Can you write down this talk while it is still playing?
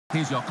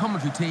Here's your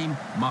commentary team,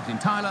 Martin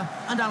Tyler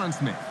and Alan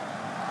Smith.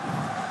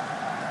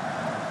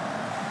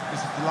 This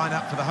is the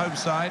lineup for the home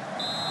side.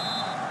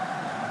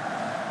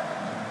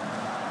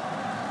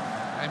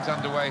 Game's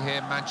underway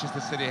here, Manchester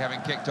City having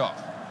kicked off.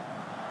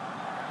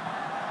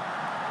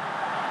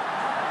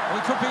 Well,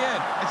 it could be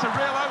in. It's a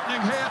real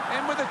opening here,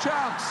 in with a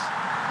chance.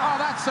 Oh,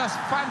 that's a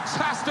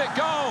fantastic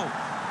goal.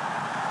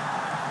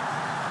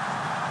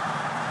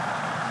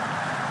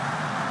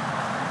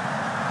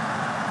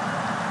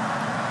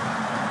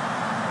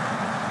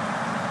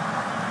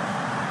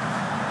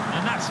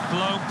 And that's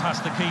blown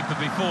past the keeper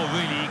before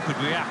really he could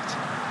react.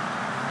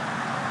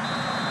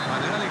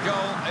 An early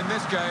goal in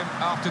this game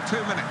after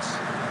 2 minutes.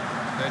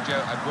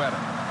 Sergio Aguero.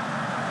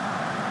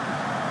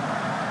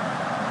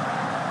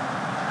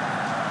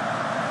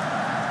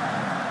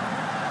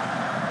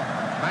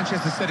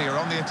 Manchester City are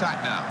on the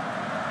attack now.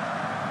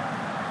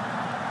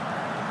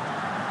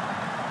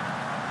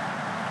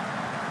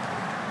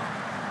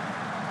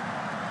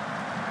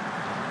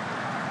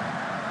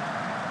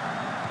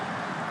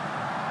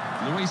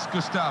 Luis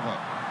Gustavo.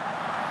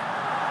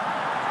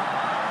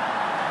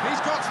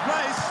 He's got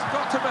space,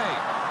 got to be.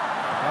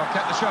 Well,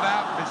 kept the shot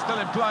out, it's still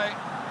in play.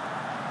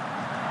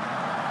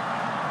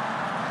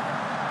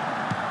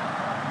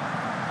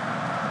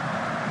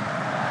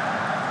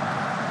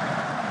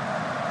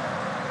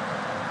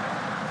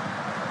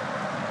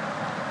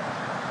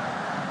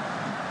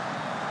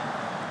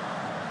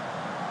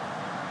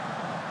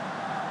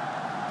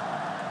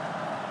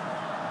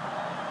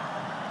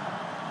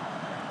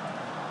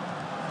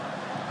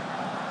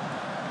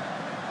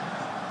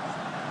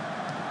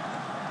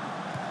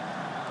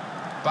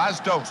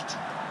 Bas Dost.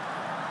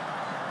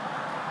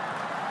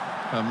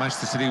 Well,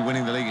 Manchester City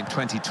winning the league in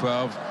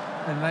 2012,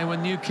 and they were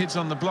new kids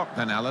on the block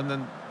then, Alan,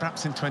 and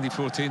perhaps in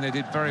 2014 they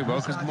did very well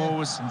because more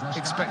was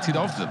expected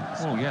of them.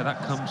 Oh yeah,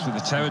 that comes with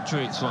the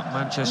territory. It's what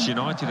Manchester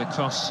United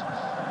across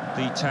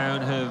the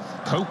town have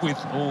coped with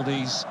all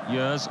these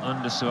years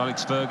under Sir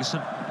Alex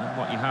Ferguson, and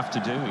what you have to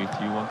do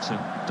if you want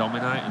to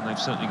dominate, and they've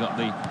certainly got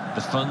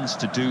the funds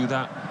to do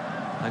that.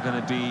 They're going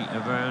to be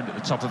around at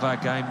the top of our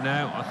game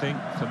now, I think,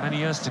 for many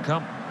years to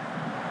come.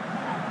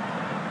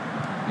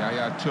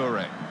 Yaya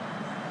Toure.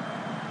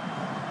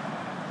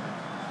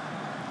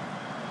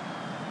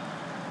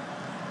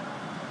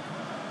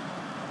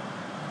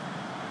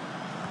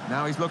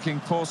 Now he's looking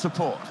for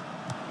support.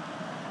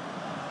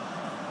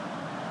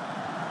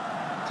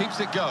 Keeps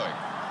it going.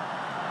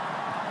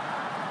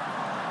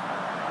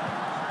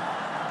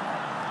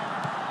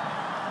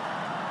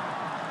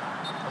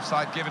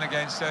 Offside given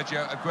against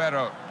Sergio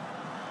Aguero.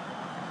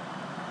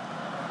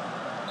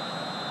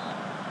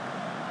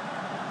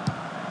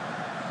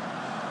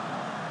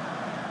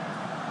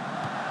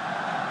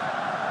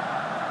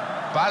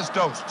 Bas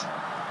Dost.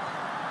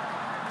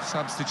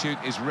 Substitute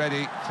is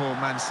ready for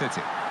Man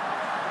City.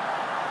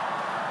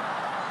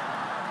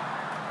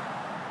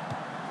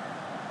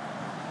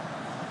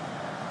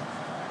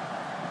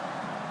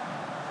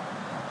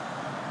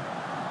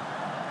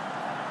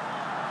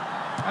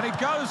 And he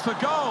goes for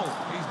goal.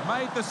 He's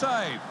made the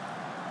save.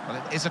 Well,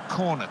 it is a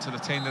corner to the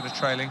team that are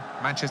trailing,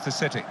 Manchester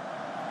City.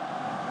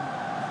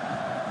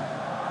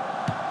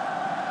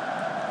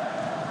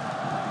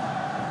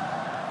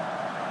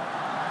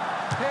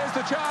 Here's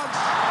the chance.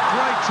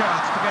 Great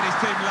chance to get his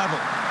team level.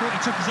 Thought he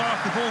took his eye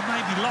off the ball,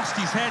 maybe lost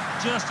his head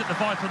just at the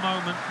vital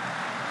moment.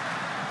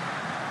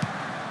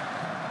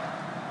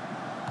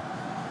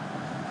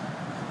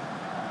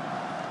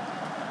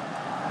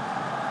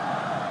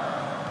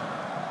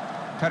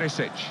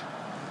 Perisic.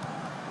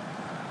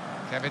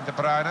 Kevin De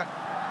Bruyne.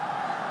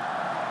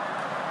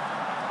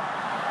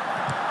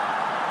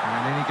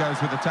 And in he goes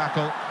with the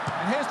tackle.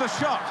 And here's the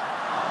shot.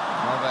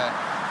 Well, they're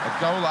a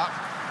goal up.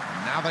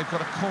 And now they've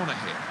got a corner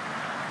here.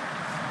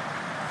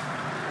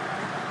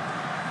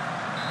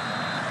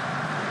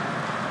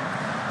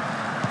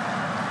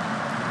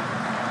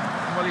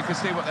 Well, you can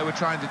see what they were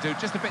trying to do.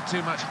 Just a bit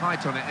too much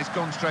height on it. It's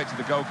gone straight to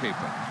the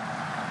goalkeeper.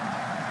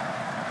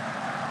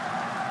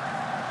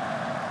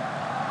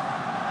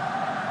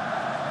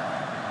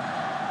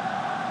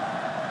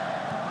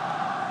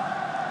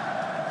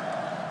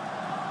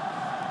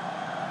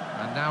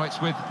 And now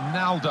it's with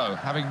Naldo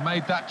having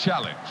made that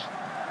challenge.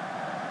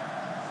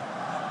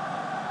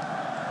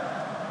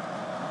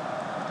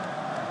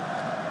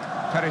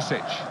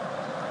 Perisic.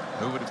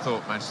 Who would have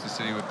thought Manchester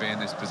City would be in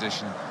this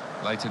position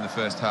late in the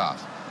first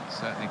half?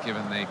 Certainly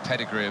given the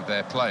pedigree of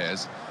their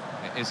players,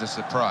 it is a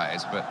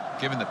surprise, but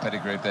given the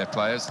pedigree of their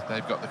players,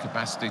 they've got the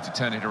capacity to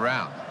turn it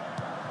around.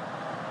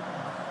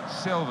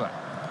 Silva.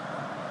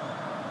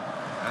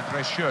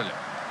 Andre Schürrle.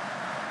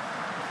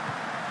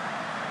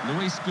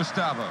 Luis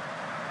Gustavo.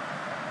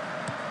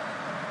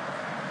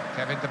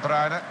 Kevin De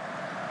Bruyne.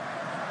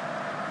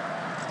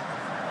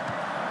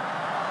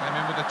 Came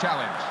in with a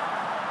challenge.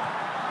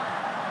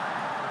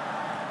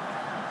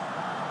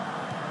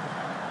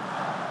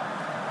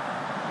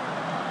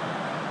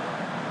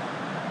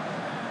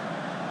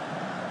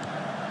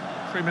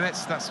 Three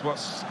minutes, that's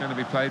what's going to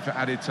be played for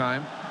added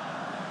time.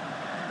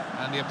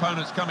 And the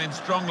opponents come in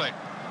strongly.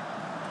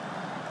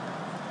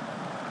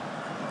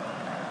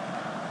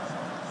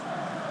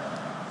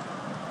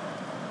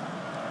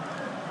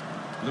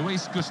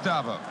 Luis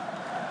Gustavo.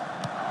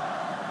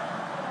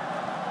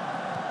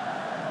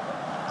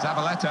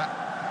 Zabaleta.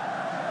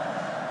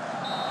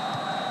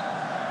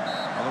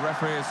 Well, the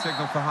referee has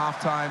signalled for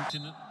half-time.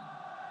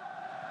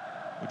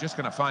 We're just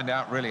going to find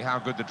out really how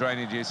good the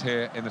drainage is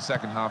here in the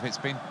second half. It's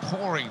been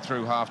pouring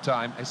through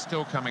half-time. It's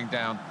still coming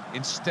down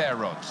in stair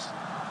rods.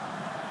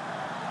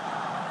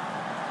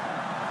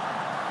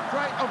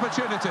 Great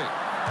opportunity.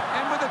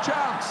 In with a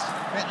chance.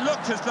 It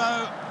looked as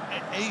though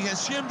he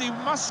assumed he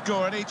must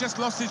score and he just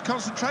lost his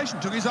concentration,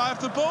 took his eye off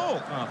the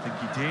ball. Well, I think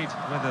he did.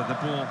 Whether the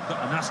ball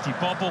got a nasty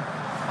bobble,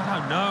 I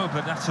don't know,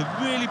 but that's a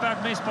really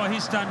bad miss by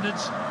his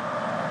standards.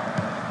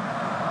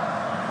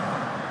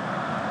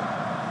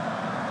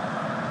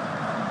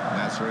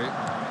 Nasri.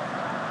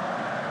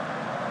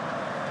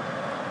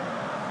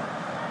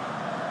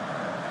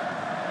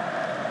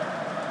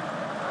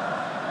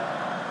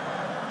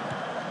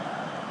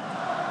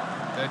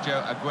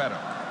 Sergio Aguero.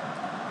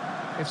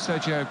 If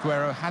Sergio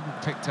Aguero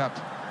hadn't picked up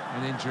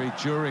an injury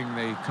during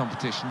the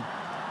competition,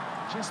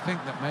 I just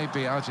think that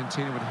maybe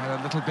Argentina would have had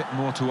a little bit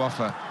more to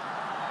offer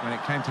when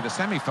it came to the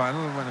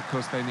semi-final, when, of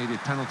course, they needed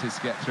penalties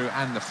to get through,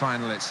 and the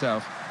final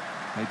itself.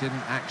 They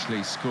didn't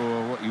actually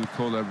score what you would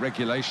call a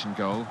regulation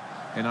goal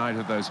in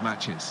either of those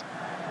matches.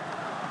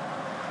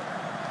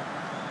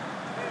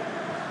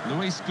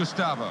 Luis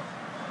Gustavo.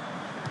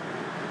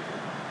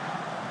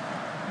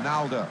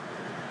 Naldo.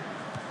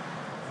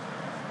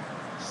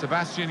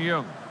 Sebastian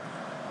Jung.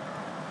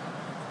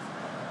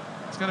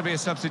 It's going to be a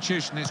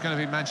substitution. It's going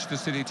to be Manchester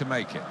City to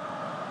make it.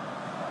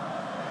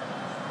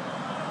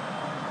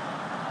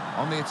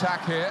 On the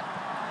attack here.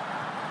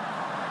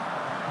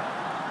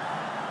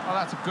 Well,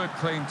 that's a good,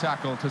 clean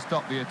tackle to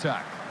stop the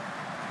attack.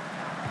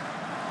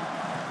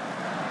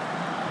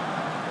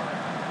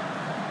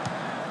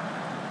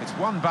 It's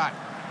one back.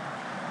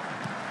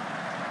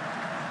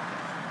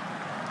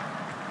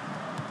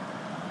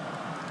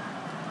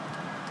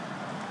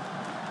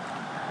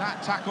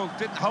 That tackle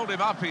didn't hold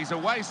him up. He's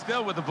away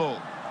still with the ball.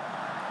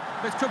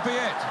 This could be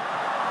it.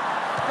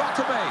 Got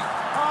to be.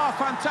 Oh,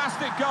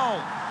 fantastic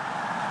goal.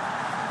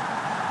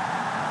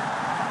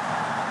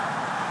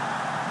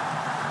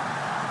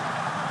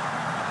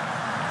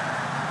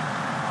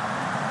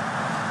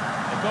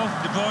 Goal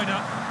from De Bruyne,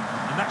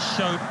 and that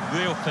showed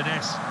real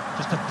finesse,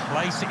 just to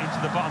place it into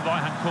the bottom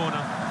right-hand corner.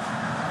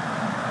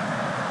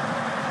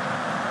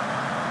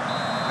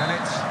 And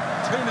it's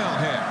 2-0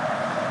 here.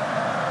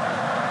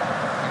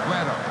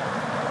 Aguero.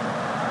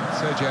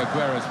 Sergio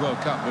Aguero's World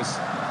Cup was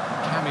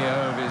a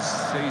cameo of his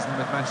season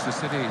with Manchester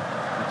City,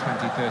 the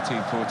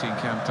 2013-14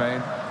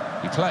 campaign.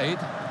 He played,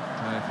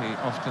 but he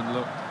often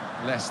looked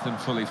less than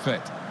fully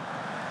fit.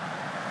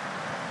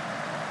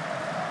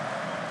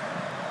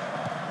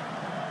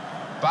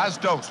 Bas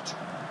Dost.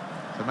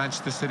 For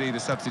Manchester City, the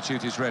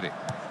substitute is ready.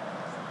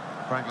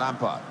 Frank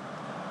Lampard.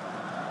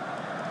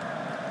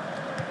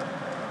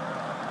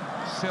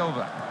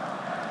 Silva.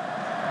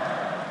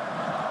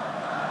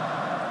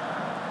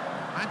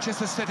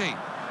 Manchester City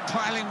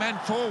piling men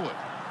forward.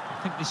 I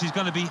think this is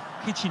going to be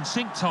kitchen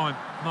sink time,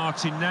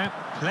 Martin, now.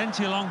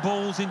 Plenty of long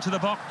balls into the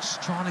box,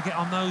 trying to get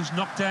on those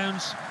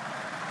knockdowns.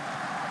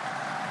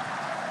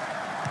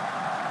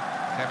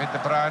 Kevin De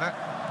Bruyne.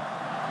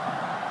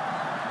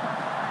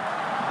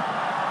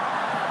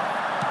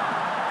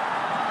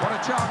 What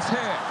a chance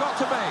here. Got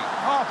to be.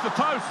 Off the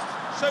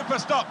post. Super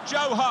stop.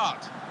 Joe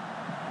Hart.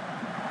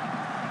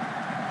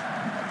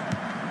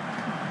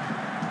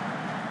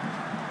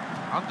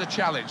 Under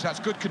challenge. That's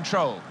good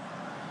control.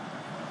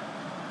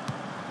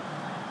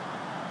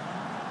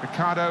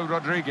 Ricardo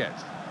Rodriguez.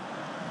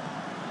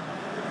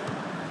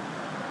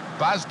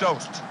 Bas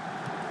Dost.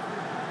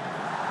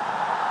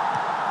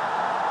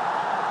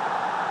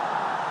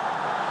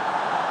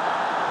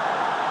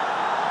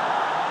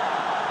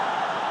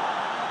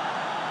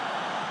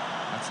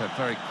 That's a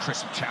very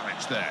crisp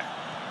challenge there.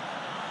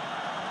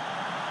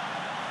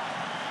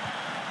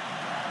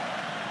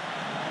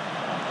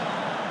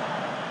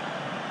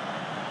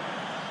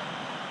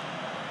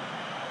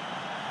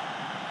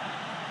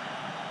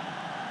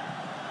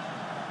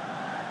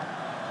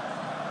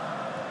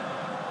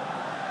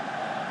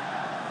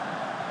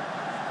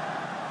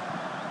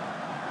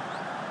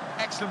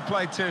 Excellent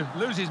play to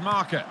lose his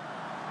marker.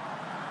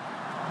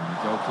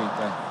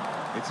 Goalkeeper,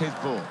 it's his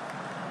ball.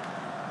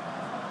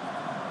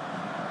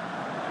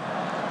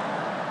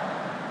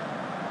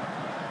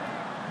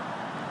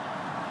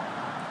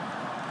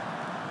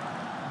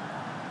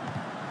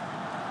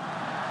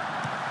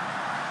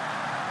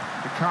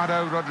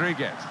 Ricardo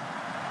Rodriguez.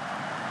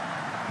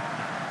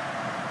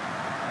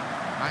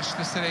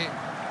 Manchester City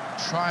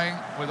trying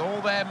with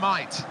all their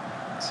might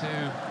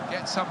to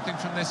get something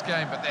from this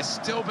game, but they're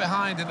still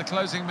behind in the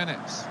closing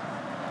minutes.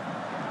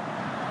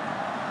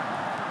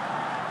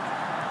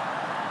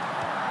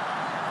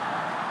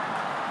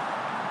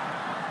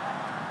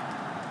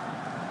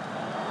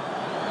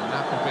 And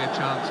that will be a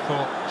chance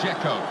for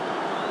Dzeko.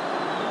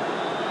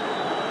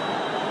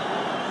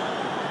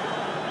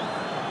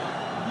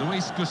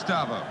 Luis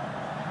Gustavo.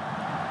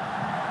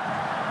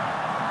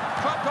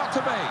 Club got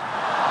to be.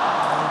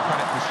 Oh,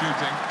 credit for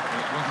shooting.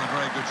 It wasn't a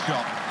very good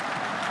shot.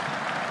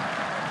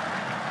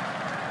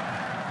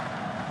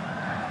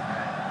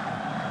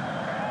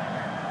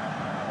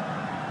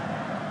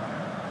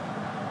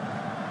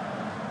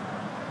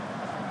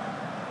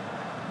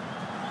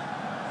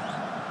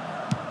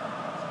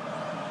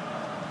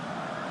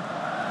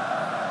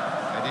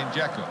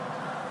 Dzeko.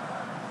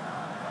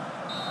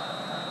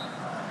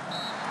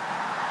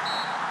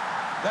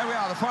 There we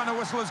are, the final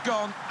whistle has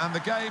gone and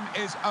the game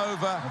is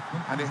over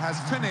and it has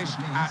finished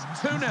at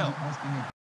 2-0.